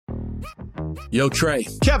Yo, Trey.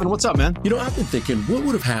 Kevin, what's up, man? I've been thinking, what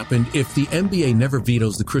would have happened if the NBA never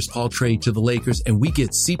vetoes the Chris Paul trade to the Lakers and we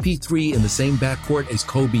get CP3 in the same backcourt as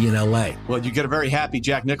Kobe in LA? Well, you get a very happy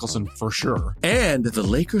Jack Nicholson for sure. And the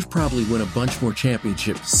Lakers probably win a bunch more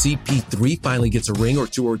championships. CP3 finally gets a ring or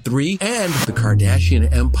two or three, and the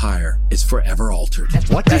Kardashian empire is forever altered.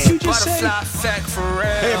 What did you just say?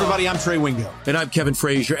 Hey, everybody, I'm Trey Wingo. And I'm Kevin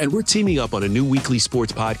Frazier, and we're teaming up on a new weekly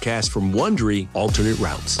sports podcast from Wondery, Alternate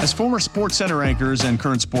Routes. As former Sports Center anchors and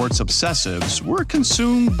current sports obsessives, we're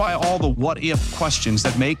consumed by all the what-if questions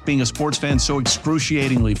that make being a sports fan so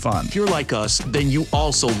excruciatingly fun. If you're like us, then you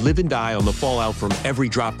also live and die on the fallout from every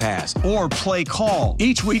drop pass. Or play call.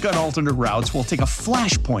 Each week on Alternate Routes, we'll take a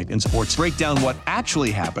flashpoint in sports, break down what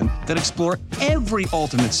actually happened, then explore every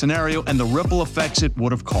alternate scenario and the ripple effects it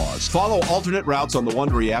would have caused. Follow Alternate Routes on the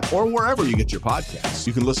Wondery app or wherever you get your podcasts.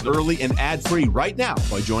 You can listen early and ad-free right now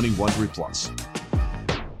by joining Wondery Plus.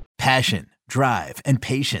 Passion, drive, and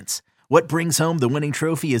patience. What brings home the winning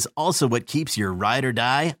trophy is also what keeps your ride or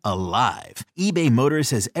die alive. eBay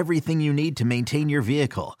Motors has everything you need to maintain your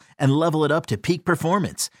vehicle and level it up to peak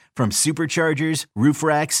performance, from superchargers, roof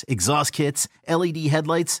racks, exhaust kits, LED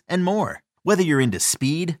headlights, and more. Whether you're into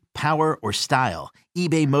speed, power, or style,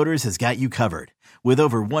 eBay Motors has got you covered. With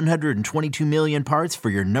over 122 million parts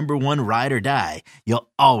for your number one ride or die,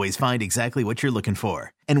 you'll always find exactly what you're looking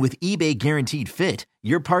for. And with eBay Guaranteed Fit,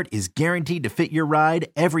 your part is guaranteed to fit your ride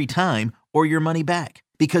every time or your money back.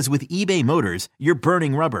 Because with eBay Motors, you're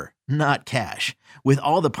burning rubber, not cash. With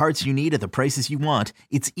all the parts you need at the prices you want,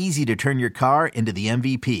 it's easy to turn your car into the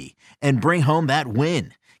MVP and bring home that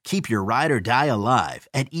win. Keep your ride or die alive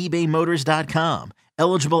at ebaymotors.com.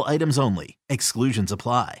 Eligible items only. Exclusions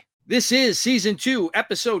apply. This is Season 2,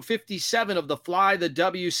 Episode 57 of the Fly the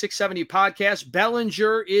W670 podcast.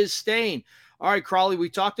 Bellinger is staying. All right, Crawley, we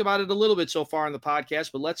talked about it a little bit so far in the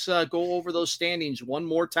podcast, but let's go over those standings one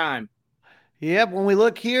more time. Yep, when we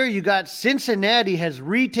look here, you got Cincinnati has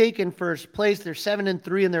retaken first place. They're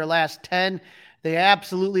 7-3 in their last 10. They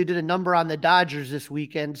absolutely did a number on the Dodgers this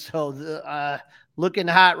weekend, so looking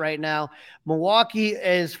hot right now. Milwaukee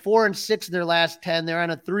is 4-6 in their last 10. They're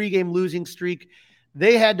on a 3-game losing streak.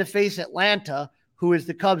 They had to face Atlanta, who is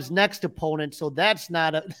the Cubs' next opponent. So this is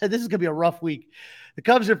going to be a rough week. The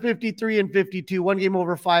Cubs are 53-52, 1 game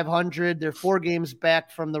over 500. They're 4 games back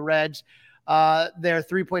from the Reds. They're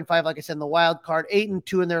 3.5, like I said, in the wild card,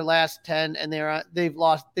 8-2 in their last 10. And they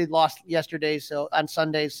lost yesterday. So on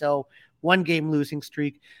Sunday. So 1 game losing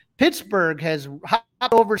streak. Pittsburgh has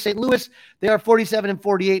hopped over St. Louis. They are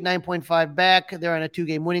 47-48, 9.5 back. They're on a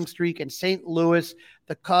 2-game winning streak. And St. Louis,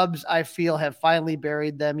 the Cubs, I feel, have finally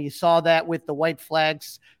buried them. You saw that with the White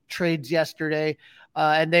Flags trades yesterday.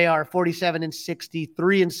 And they are 47-60,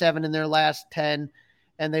 3-7 in their last 10.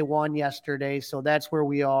 And they won yesterday. So that's where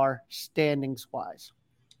we are standings-wise.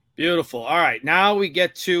 Beautiful. All right. Now we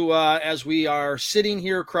get to, as we are sitting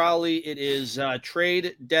here, Crowley, it is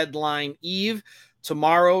trade deadline eve.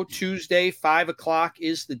 Tomorrow, Tuesday, 5 o'clock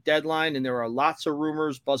is the deadline, and there are lots of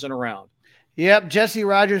rumors buzzing around. Yep, Jesse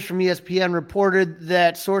Rogers from ESPN reported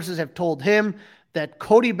that sources have told him that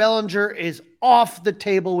Cody Bellinger is off the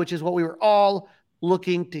table, which is what we were all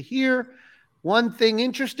looking to hear. One thing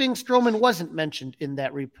interesting, Stroman wasn't mentioned in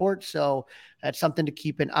that report, so that's something to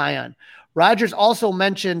keep an eye on. Rogers also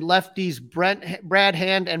mentioned lefties Brad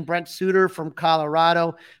Hand and Brent Suter from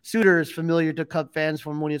Colorado. Suter is familiar to Cub fans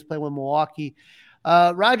from when he was playing with Milwaukee.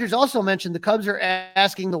 Rogers also mentioned the Cubs are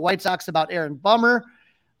asking the White Sox about Aaron Bummer.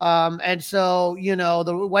 And so,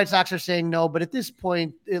 the White Sox are saying no, but at this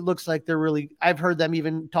point, it looks like I've heard them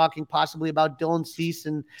even talking possibly about Dylan Cease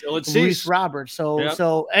and Luis Roberts.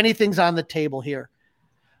 So anything's on the table here.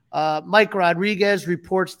 Mike Rodriguez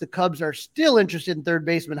reports the Cubs are still interested in third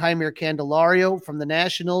baseman Jaime Candelario from the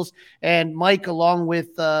Nationals. And Mike, along with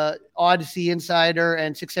Odyssey Insider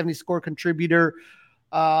and 670 Score contributor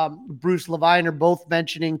Bruce Levine, are both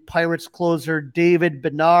mentioning Pirates closer David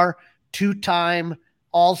Bednar, 2-time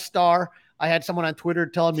All-Star. I had someone on Twitter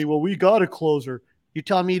telling me, well, we got a closer. You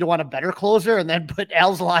telling me you don't want a better closer and then put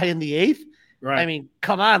Alzolay in the 8th? Right. I mean,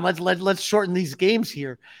 come on, let's shorten these games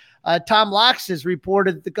here. Tom Locks has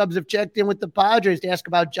reported that the Cubs have checked in with the Padres to ask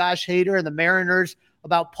about Josh Hader and the Mariners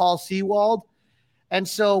about Paul Sewald. And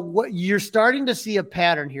so what you're starting to see a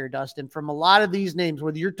pattern here, Dustin, from a lot of these names,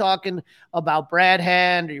 whether you're talking about Brad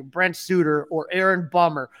Hand or Brent Suter or Aaron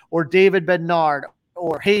Bummer or David Bednar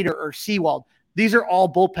or Hader or Sewald. These are all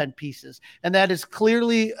bullpen pieces. And that is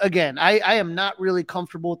clearly, again, I am not really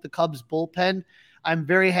comfortable with the Cubs bullpen. I'm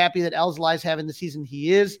very happy that Alzolay having the season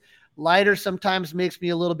he is. Leiter sometimes makes me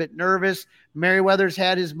a little bit nervous. Merriweather's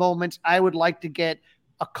had his moments. I would like to get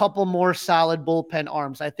a couple more solid bullpen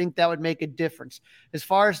arms. I think that would make a difference. As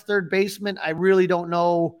far as third baseman, I really don't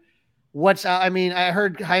know what's out. I mean, I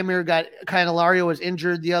heard Jaime Candelario was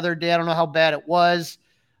injured the other day. I don't know how bad it was,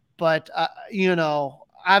 but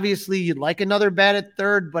obviously you'd like another bat at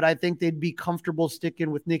third, but I think they'd be comfortable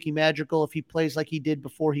sticking with Nicky Magical if he plays like he did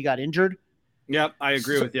before he got injured. Yep, I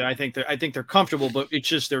agree with you. I think they're comfortable, but it's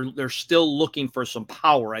just they're still looking for some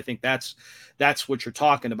power. I think that's what you're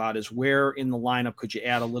talking about, is where in the lineup could you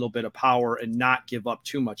add a little bit of power and not give up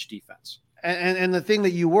too much defense. And the thing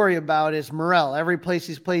that you worry about is Morel. Every place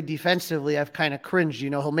he's played defensively, I've kind of cringed.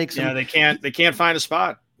 He'll make some. Yeah, they can't find a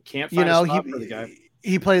spot. Can't find a spot for the guy.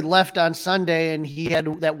 He played left on Sunday, and he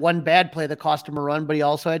had that one bad play that cost him a run, but he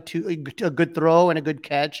also had a good throw and a good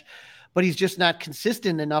catch. But he's just not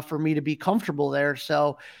consistent enough for me to be comfortable there.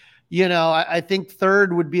 So, I think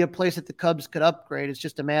third would be a place that the Cubs could upgrade. It's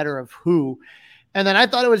just a matter of who. And then I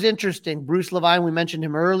thought it was interesting. Bruce Levine, we mentioned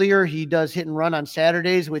him earlier. He does hit and run on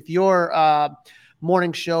Saturdays with your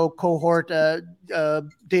morning show cohort,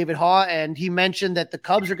 David Haw. And he mentioned that the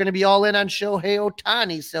Cubs are going to be all in on Shohei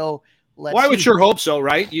Ohtani. So I would sure hope so,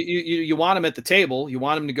 right? You want them at the table. You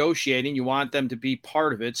want them negotiating. You want them to be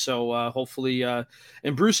part of it. So hopefully, and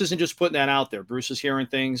Bruce isn't just putting that out there. Bruce is hearing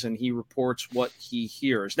things, and he reports what he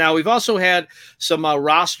hears. Now, we've also had some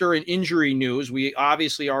roster and injury news. We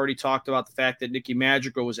obviously already talked about the fact that Nicky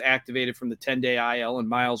Magical was activated from the 10-day IL, and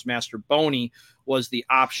Miles Masterboni was the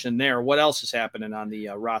option there. What else is happening on the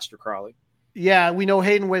roster, Crowley? Yeah, we know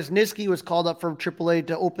Hayden Wesniewski was called up from AAA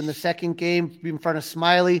to open the second game in front of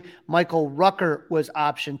Smiley. Michael Rucker was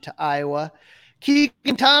optioned to Iowa.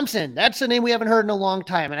 Keegan Thompson, that's a name we haven't heard in a long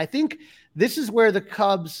time. And I think this is where the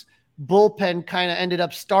Cubs bullpen kind of ended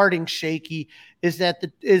up starting shaky, is that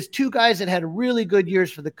is two guys that had really good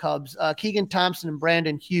years for the Cubs, Keegan Thompson and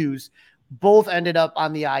Brandon Hughes, both ended up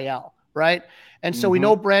on the IL, right? And so we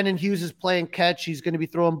know Brandon Hughes is playing catch. He's going to be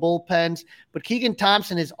throwing bullpens. But Keegan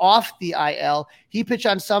Thompson is off the IL. He pitched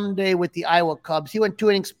on Sunday with the Iowa Cubs. He went 2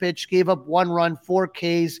 innings pitched, gave up 1 run, 4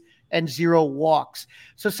 Ks, and 0 walks.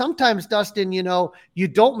 So sometimes, Dustin, you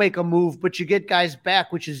don't make a move, but you get guys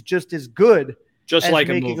back, which is just as good. Just like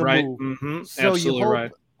a move, right? Mm-hmm. So absolutely you hope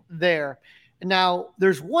right there. Now,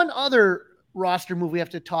 there's one other roster move we have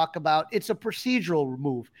to talk about. It's a procedural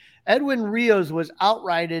move. Edwin Rios was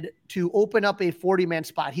outrighted to open up a 40-man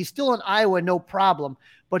spot. He's still in Iowa, no problem,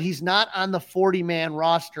 but he's not on the 40-man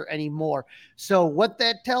roster anymore. So what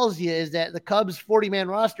that tells you is that the Cubs 40-man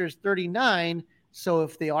roster is 39. So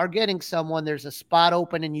if they are getting someone, there's a spot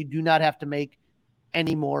open and you do not have to make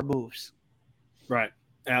any more moves. Right.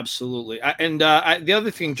 Absolutely. The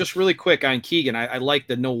other thing, just really quick on Keegan, I like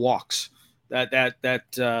the no walks.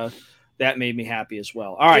 That made me happy as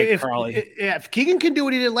well. All right, Carly. If Keegan can do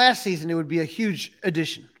what he did last season, it would be a huge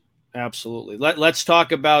addition. Absolutely. Let's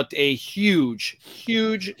talk about a huge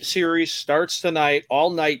series. Starts tonight,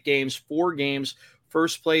 all night games, 4 games.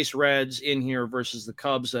 First place Reds in here versus the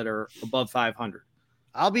Cubs that are above 500.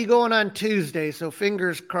 I'll be going on Tuesday, so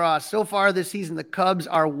fingers crossed. So far this season, the Cubs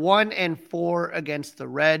are 1-4 against the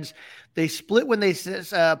Reds. They split when they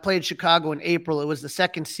played Chicago in April. It was the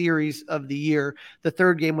second series of the year. The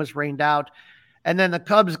third game was rained out. And then the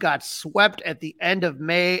Cubs got swept at the end of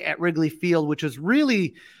May at Wrigley Field, which was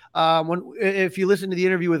really, if you listen to the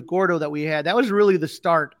interview with Gordo that we had, that was really the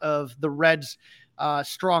start of the Reds'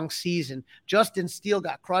 strong season. Justin Steele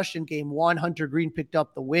got crushed in game 1. Hunter Green picked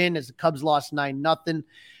up the win as the Cubs lost 9-0.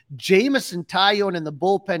 Jamison Tyone in the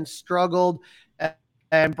bullpen struggled,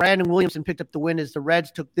 and Brandon Williamson picked up the win as the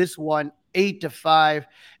Reds took this one 8-5.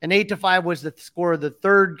 And 8-5 was the score of the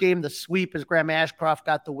third game, the sweep, as Graham Ashcroft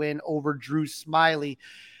got the win over Drew Smiley.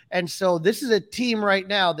 And so this is a team right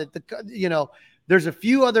now that there's a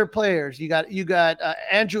few other players. You got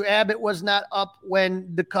Andrew Abbott was not up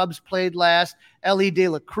when the Cubs played last. Ellie De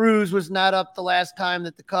La Cruz was not up the last time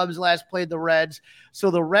that the Cubs last played the Reds.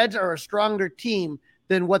 So the Reds are a stronger team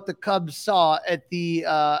than what the Cubs saw at the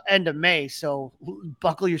end of May. So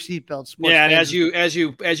buckle your seatbelts. Yeah, and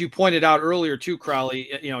as you pointed out earlier too, Crowley,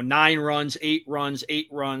 9 runs, 8 runs, 8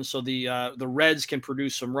 runs. So the Reds can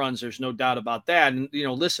produce some runs. There's no doubt about that. And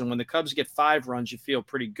listen, when the Cubs get 5 runs, you feel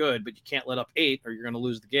pretty good, but you can't let up 8 or you're going to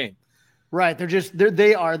lose the game. Right.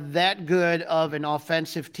 They are that good of an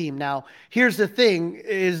offensive team. Now, here's the thing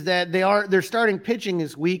is that their starting pitching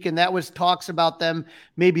is weak, and that was talks about them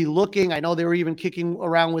maybe looking. I know they were even kicking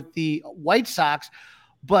around with the White Sox,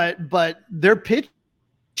 but their pitching,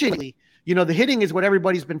 the hitting is what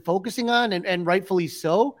everybody's been focusing on, and rightfully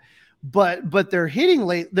so. But their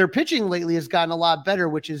pitching lately has gotten a lot better,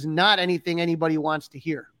 which is not anything anybody wants to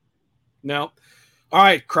hear. No. All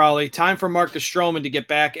right, Crowley, time for Marcus Stroman to get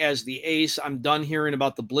back as the ace. I'm done hearing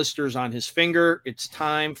about the blisters on his finger. It's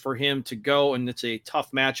time for him to go, and it's a tough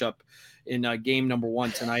matchup in game number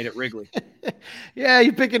 1 tonight at Wrigley. Yeah,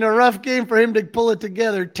 you're picking a rough game for him to pull it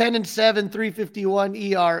together. 10-7, 351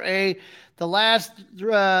 ERA. The last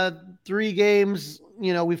 3 games,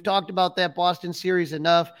 we've talked about that Boston series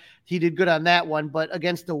enough. He did good on that one, but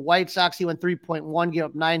against the White Sox, he went 3.1, gave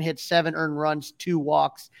up 9 hits, 7 earned runs, 2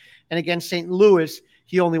 walks. And against St. Louis,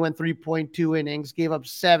 he only went 3.2 innings, gave up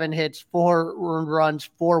 7 hits, 4 earned runs,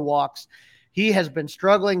 4 walks. He has been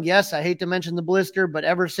struggling. Yes, I hate to mention the blister, but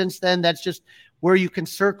ever since then, that's just where you can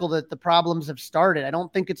circle that the problems have started. I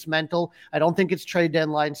don't think it's mental. I don't think it's trade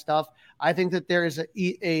deadline stuff. I think that there is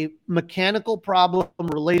a mechanical problem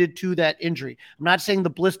related to that injury. I'm not saying the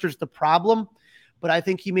blister's the problem, but I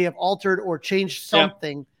think he may have altered or changed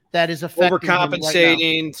something that is affecting him overcompensating.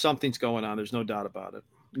 Right now. Something's going on. There's no doubt about it.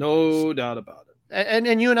 No doubt about it.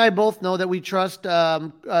 And you and I both know that we trust,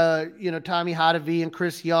 Tommy Hotovy and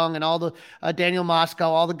Chris Young and all the Daniel Moscow,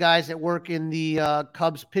 all the guys that work in the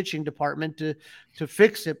Cubs pitching department to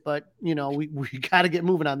fix it. But, we got to get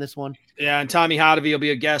moving on this one. Yeah, and Tommy Hotovy will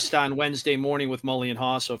be a guest on Wednesday morning with Mully and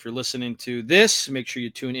Haw. So if you're listening to this, make sure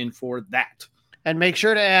you tune in for that. And make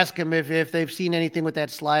sure to ask him if they've seen anything with that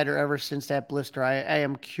slider ever since that blister. I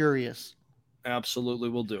am curious. Absolutely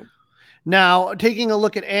will do. Now, taking a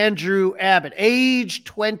look at Andrew Abbott, age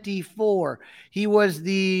 24. He was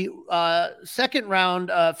the second round,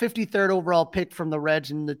 53rd overall pick from the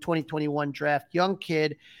Reds in the 2021 draft. Young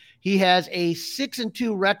kid. He has a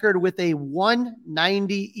 6-2 record with a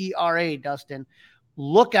 1.90 ERA, Dustin.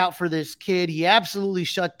 Look out for this kid. He absolutely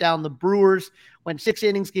shut down the Brewers. Went 6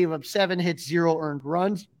 innings, gave up 7 hits, 0 earned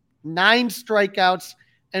runs, 9 strikeouts,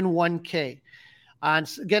 and 1 K.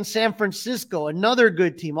 Against San Francisco, another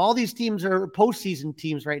good team. All these teams are postseason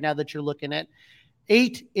teams right now that you're looking at.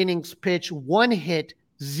 8 innings pitched, 1 hit,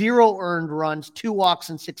 0 earned runs, 2 walks,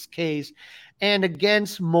 and 6 Ks. And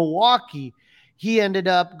against Milwaukee, he ended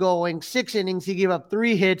up going 6 innings. He gave up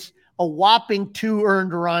 3 hits, a whopping 2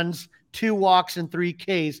 earned runs, 2 walks, and 3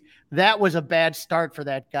 Ks. That was a bad start for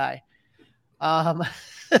that guy. That's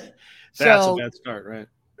a bad start, right?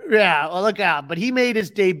 Yeah, well, look out. But he made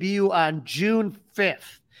his debut on June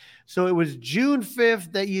 5th. So it was June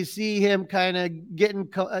 5th that you see him kind of getting,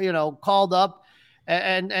 called up.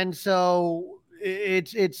 And so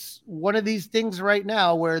it's one of these things right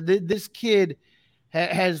now where this kid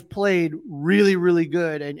has played really, really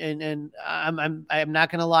good. And I'm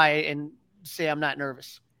not going to lie and say I'm not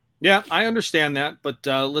nervous. Yeah, I understand that, but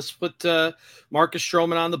let's put Marcus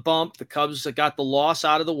Stroman on the bump. The Cubs got the loss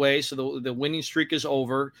out of the way, so the winning streak is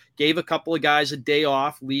over. Gave a couple of guys a day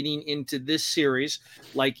off leading into this series,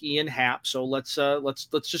 like Ian Happ. So let's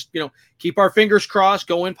just keep our fingers crossed,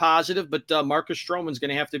 go in positive. But Marcus Stroman's going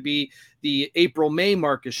to have to be the April-May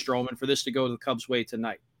Marcus Stroman for this to go the Cubs' way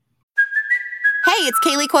tonight. Hey, it's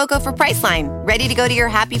Kaylee Cuoco for Priceline. Ready to go to your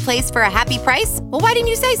happy place for a happy price? Well, why didn't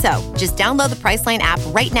you say so? Just download the Priceline app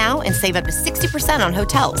right now and save up to 60% on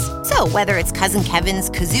hotels. So whether it's Cousin Kevin's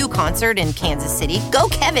Kazoo Concert in Kansas City, go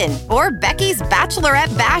Kevin, or Becky's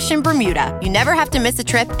Bachelorette Bash in Bermuda, you never have to miss a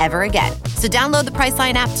trip ever again. So download the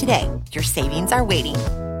Priceline app today. Your savings are waiting.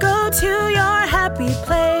 Go to your happy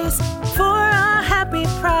place for a happy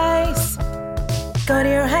price. Go to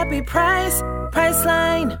your happy price,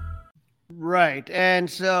 Priceline. Right. And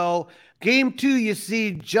so game 2, you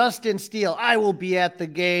see Justin Steele. I will be at the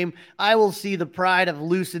game. I will see the pride of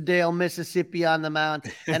Lucidale, Mississippi on the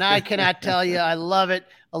mound. And I cannot tell you, I love it.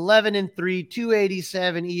 11-3,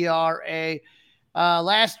 287 ERA.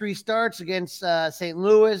 Last 3 starts against St.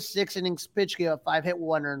 Louis, 6 innings pitched, gave up 5 hit,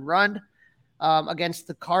 1 earned run. Against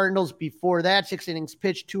the Cardinals before that, 6 innings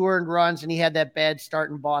pitched, 2 earned runs, and he had that bad start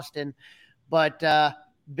in Boston. But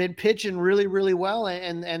been pitching really, really well,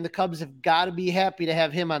 and the Cubs have got to be happy to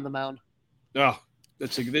have him on the mound. Oh,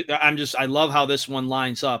 I love how this one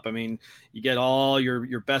lines up. I mean, you get all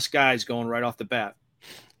your best guys going right off the bat.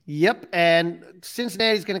 Yep, and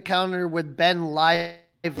Cincinnati's going to counter with Ben Lively.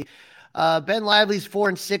 Ben Lively's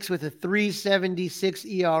 4-6 with a 3.76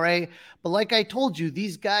 ERA. But like I told you,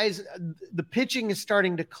 these guys, the pitching is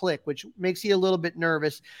starting to click, which makes you a little bit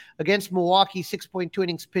nervous. Against Milwaukee, 6.2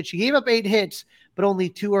 innings pitched. He gave up 8 hits, but only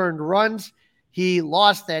 2 earned runs. He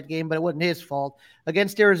lost that game, but it wasn't his fault.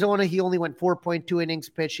 Against Arizona, he only went 4.2 innings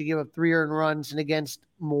pitched. He gave up 3 earned runs. And against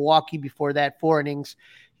Milwaukee before that, 4 innings,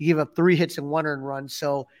 he gave up 3 hits and 1 earned run.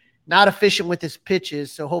 So not efficient with his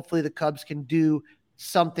pitches. So hopefully the Cubs can do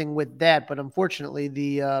something with that. But unfortunately,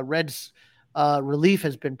 the Reds relief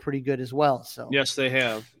has been pretty good as well. So yes, they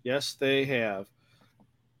have.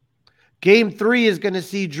 Game 3 is going to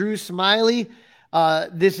see Drew Smyly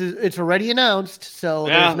It's already announced, so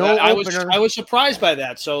Yeah, there's no opener. I was surprised by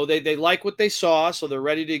that. So they like what they saw, so they're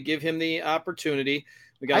ready to give him the opportunity.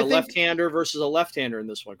 We got a left-hander versus a left-hander in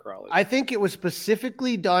this one, Crowley. I think it was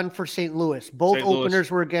specifically done for St. Louis. Both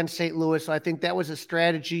openers were against St. Louis, so I think that was a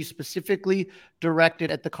strategy specifically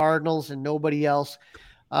directed at the Cardinals and nobody else.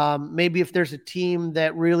 Maybe if there's a team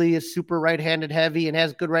that really is super right-handed heavy and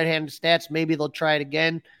has good right-handed stats, maybe they'll try it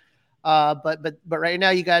again. But right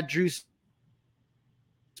now you got Drew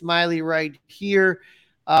Smiley right here.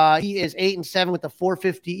 He is 8-7 with a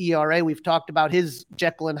 4.50 ERA. We've talked about his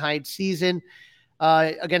Jekyll and Hyde season.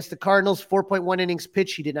 Against the Cardinals, 4.1 innings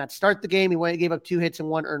pitched. He did not start the game. He gave up 2 hits and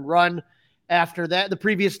 1 earned run. After that, the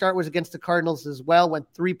previous start was against the Cardinals as well. Went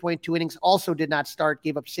 3.2 innings. Also did not start.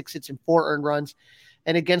 Gave up 6 hits and 4 earned runs.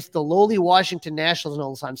 And against the lowly Washington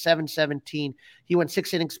Nationals on 7/17, he went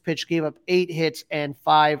 6 innings pitched, gave up 8 hits and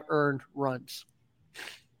 5 earned runs.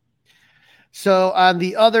 So on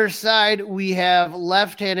the other side, we have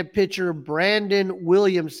left-handed pitcher Brandon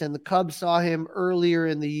Williamson. The Cubs saw him earlier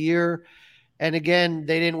in the year. And again,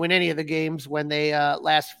 they didn't win any of the games when they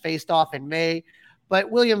last faced off in May.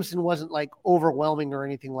 But Williamson wasn't like overwhelming or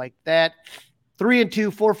anything like that.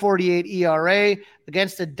 3-2, 4.48 ERA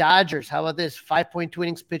against the Dodgers. How about this? 5.2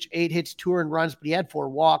 innings pitched, 8 hits, 2 earned runs, but he had 4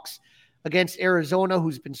 walks. Against Arizona,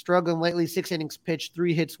 who's been struggling lately, 6 innings pitched,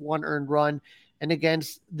 3 hits, 1 earned run. And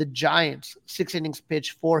against the Giants, 6 innings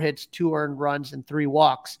pitched, 4 hits, 2 earned runs, and 3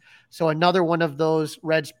 walks. So another one of those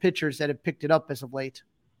Reds pitchers that have picked it up as of late.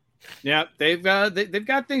 Yeah, they've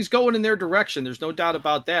got things going in their direction. There's no doubt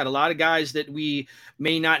about that. A lot of guys that we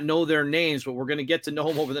may not know their names, but we're going to get to know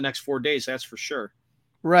them over the next 4 days. That's for sure.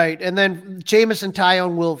 Right. And then Jameson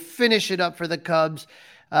Taillon will finish it up for the Cubs.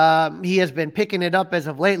 He has been picking it up as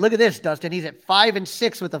of late. Look at this, Dustin. He's at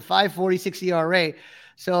 5-6 with a 5.46 ERA.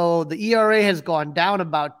 So the ERA has gone down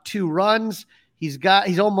about 2 runs. He's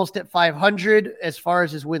almost at 500 as far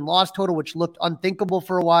as his win-loss total, which looked unthinkable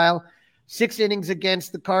for a while. 6 innings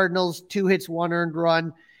against the Cardinals, 2 hits, 1 earned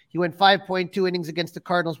run. He went 5.2 innings against the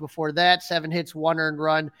Cardinals before that, 7 hits, 1 earned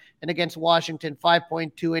run. And against Washington,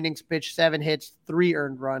 5.2 innings pitched, 7 hits, 3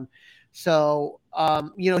 earned run. So,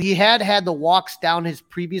 he had the walks down his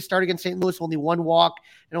previous start against St. Louis, only 1 walk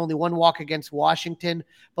and only 1 walk against Washington.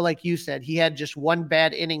 But like you said, he had just 1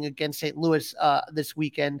 bad inning against St. Louis this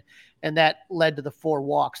weekend. And that led to the 4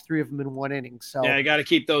 walks, 3 of them in 1 inning. So yeah, you got to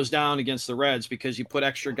keep those down against the Reds because you put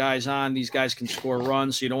extra guys on. These guys can score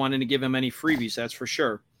runs, so you don't want to give them any freebies. That's for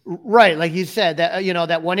sure. Right, like you said,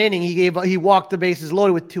 that 1 inning he walked the bases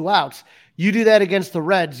loaded with 2 outs. You do that against the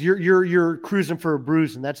Reds, you're cruising for a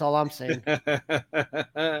bruising. That's all I'm saying.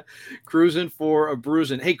 Cruising for a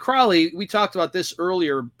bruising. Hey, Crowley, we talked about this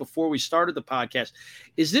earlier before we started the podcast.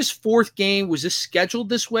 Is this 4th game? Was this scheduled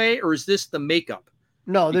this way, or is this the makeup?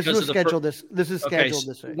 No, this is scheduled. This is scheduled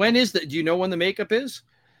this way. When is that? Do you know when the makeup is?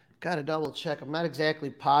 Got to double check. I'm not exactly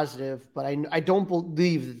positive, but I don't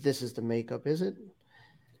believe that this is the makeup. Is it?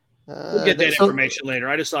 We'll get that information later.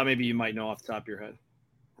 I just thought maybe you might know off the top of your head.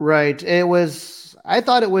 Right. I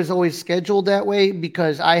thought it was always scheduled that way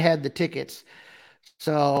because I had the tickets.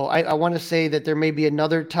 So I want to say that there may be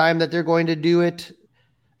another time that they're going to do it.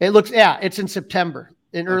 It's in September.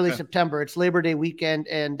 In early September. It's Labor Day weekend,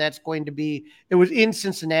 and that's going to be – it was in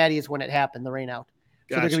Cincinnati is when it happened, the rainout.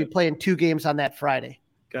 So they're going to be playing 2 games on that Friday.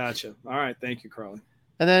 Gotcha. All right. Thank you, Crowley.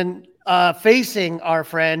 And then facing our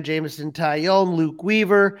friend Jameson Taillon, Luke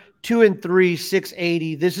Weaver, 2-3,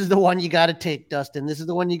 680. This is the one you got to take, Dustin. This is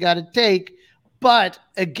the one you got to take. But,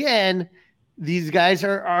 again, these guys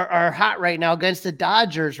are hot right now against the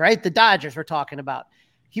Dodgers, right? The Dodgers we're talking about.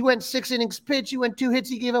 He went 6 innings pitched. He went 2 hits.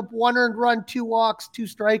 He gave up 1 earned run, 2 walks, 2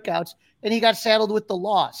 strikeouts, and he got saddled with the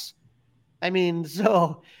loss. I mean,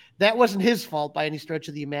 so that wasn't his fault by any stretch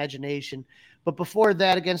of the imagination. But before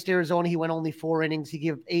that, against Arizona, he went only 4 innings. He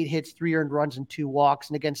gave up 8 hits, 3 earned runs, and 2 walks.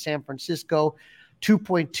 And against San Francisco,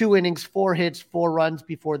 2.2 innings, 4 hits, 4 runs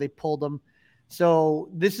before they pulled him. So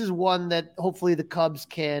this is one that hopefully the Cubs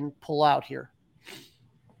can pull out here.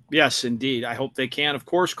 Yes, indeed. I hope they can, of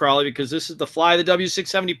course, Crowley, because this is the Fly the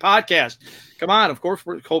W670 podcast. Come on. Of course,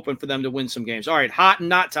 we're hoping for them to win some games. All right. Hot and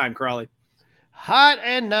not time, Crowley. Hot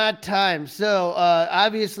and not time. So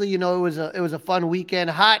obviously, it was a fun weekend.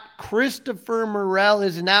 Hot Christopher Morel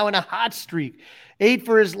is now in a hot streak. 8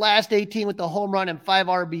 for his last 18 with the home run and 5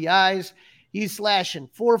 RBIs. He's slashing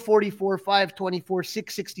 444, 524,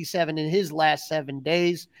 667 in his last 7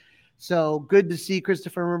 days. So good to see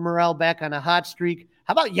Christopher Morel back on a hot streak.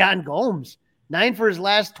 How about Yan Gomes? 9 for his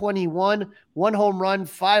last 21, 1 home run,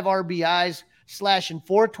 5 RBIs, slashing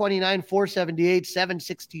 429, 478,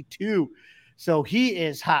 762. So he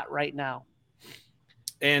is hot right now.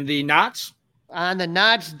 And the knots? On the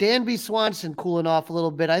notch, Danby Swanson cooling off a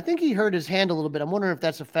little bit. I think he hurt his hand a little bit. I'm wondering if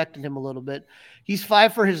that's affecting him a little bit. He's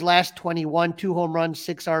 5 for his last 21, 2 home runs,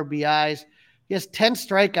 6 RBIs. He has 10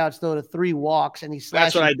 strikeouts, though, to 3 walks, and he's slashing.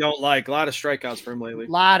 That's what I don't like. A lot of strikeouts for him lately. A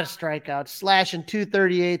lot of strikeouts. Slashing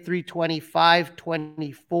 238, 320,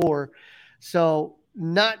 524. So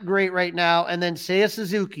not great right now. And then Seiya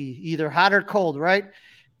Suzuki, either hot or cold, right?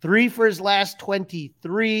 3 for his last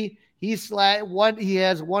 23. He has 1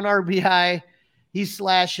 RBI. He's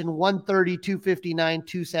slashing 130, 259,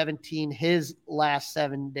 217 his last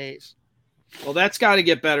 7 days. Well, that's got to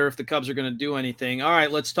get better if the Cubs are going to do anything. All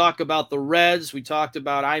right, let's talk about the Reds.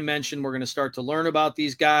 I mentioned we're going to start to learn about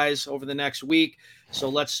these guys over the next week. So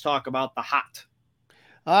let's talk about the hot.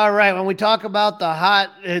 All right, when we talk about the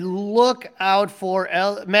hot, look out for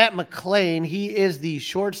Matt McClain. He is the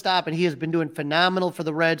shortstop, and he has been doing phenomenal for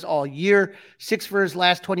the Reds all year. 6 for his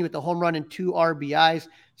last 20 with the home run and 2 RBIs,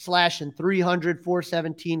 slashing 300,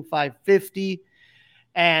 417, 550.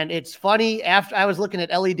 And it's funny, after I was looking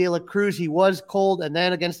at Ellie De La Cruz, he was cold, and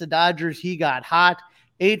then against the Dodgers, he got hot.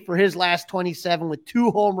 8 for his last 27 with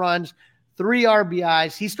 2 home runs, 3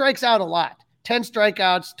 RBIs. He strikes out a lot, 10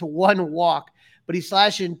 strikeouts to 1 walk, but he's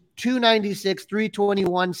slashing 296,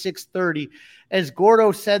 321, 630. As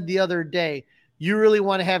Gordo said the other day, you really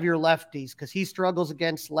want to have your lefties because he struggles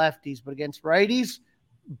against lefties, but against righties,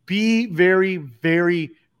 be very,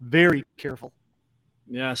 very, very careful.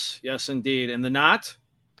 Yes, indeed. And the not?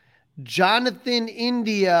 Jonathan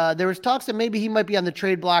India. There was talks that maybe he might be on the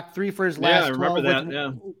trade block. 3 for his last 12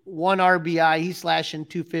 with 1 RBI. He's slashing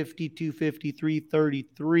 250, 250,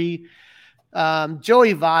 333.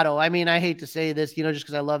 Joey Votto. I mean, I hate to say this, just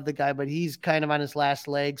because I love the guy, but he's kind of on his last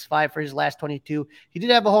legs. 5 for his last 22. He did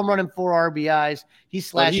have a home run and 4 RBIs.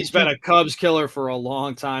 He's been a Cubs killer for a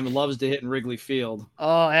long time and loves to hit in Wrigley Field.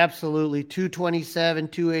 Oh, absolutely. 227,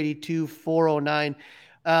 282, 409.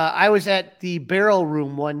 I was at the Barrel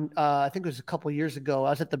Room I think it was a couple years ago.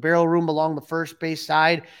 I was at the Barrel Room along the first base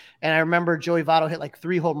side, and I remember Joey Votto hit like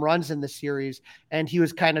 3 home runs in the series, and he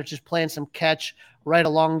was kind of just playing some catch right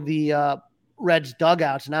along the Reds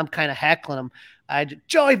dugouts, and I'm kind of heckling him.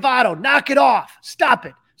 Joey Votto, knock it off. Stop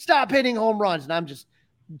it. Stop hitting home runs. And I'm just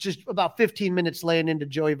about 15 minutes laying into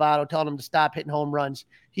Joey Votto, telling him to stop hitting home runs.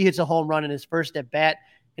 He hits a home run in his first at bat,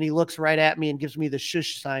 and he looks right at me and gives me the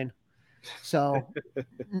shush sign. So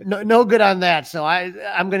no good on that. So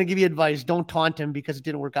I'm going to give you advice. Don't taunt him because it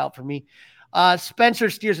didn't work out for me.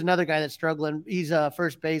 Spencer Steer's another guy that's struggling. He's a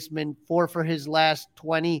first baseman, 4 for his last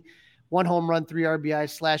 20, 1 home run, 3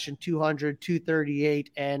 RBIs, slashing 200,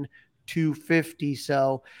 238, and 250.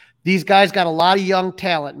 So these guys got a lot of young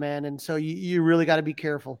talent, man. And so you really got to be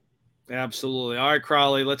careful. Absolutely. All right,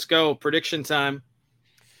 Crowley, let's go. Prediction time.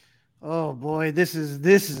 Oh boy, this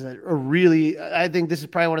is a really, I think this is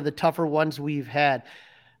probably one of the tougher ones we've had.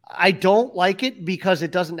 I don't like it because it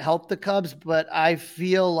doesn't help the Cubs, but I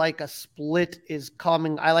feel like a split is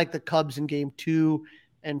coming. I like the Cubs in game 2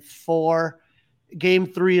 and 4. Game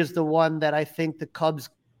 3 is the one that I think the Cubs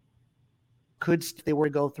could, if they were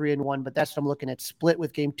to go 3-1, but that's what I'm looking at. Split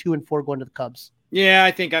with game 2 and 4 going to the Cubs. Yeah,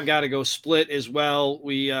 I think I've got to go split as well.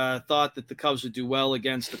 We thought that the Cubs would do well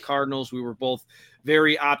against the Cardinals. We were both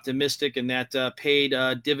very optimistic, and that paid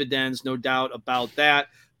dividends, no doubt about that.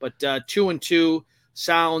 But 2-2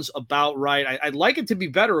 sounds about right. I'd like it to be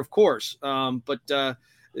better, of course, but the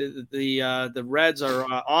Reds are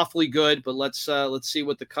awfully good. But let's see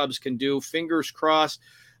what the Cubs can do. Fingers crossed.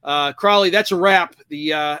 Crowley, that's a wrap.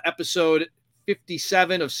 The episode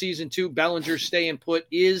 57 of season 2, Bellinger's Staying Put,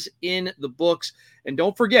 is in the books. And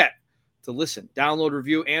don't forget to listen, download,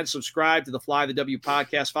 review, and subscribe to the Fly the W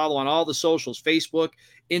podcast. Follow on all the socials, Facebook,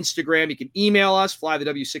 Instagram. You can email us,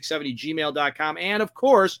 flythew670gmail.com. And of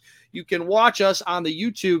course, you can watch us on the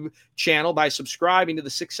YouTube channel by subscribing to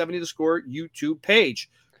the 670 The Score YouTube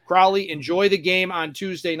page. Crowley, enjoy the game on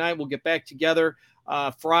Tuesday night. We'll get back together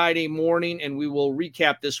Friday morning, and we will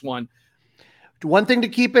recap this one. One thing to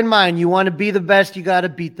keep in mind, you want to be the best, you got to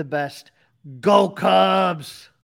beat the best. Go Cubs!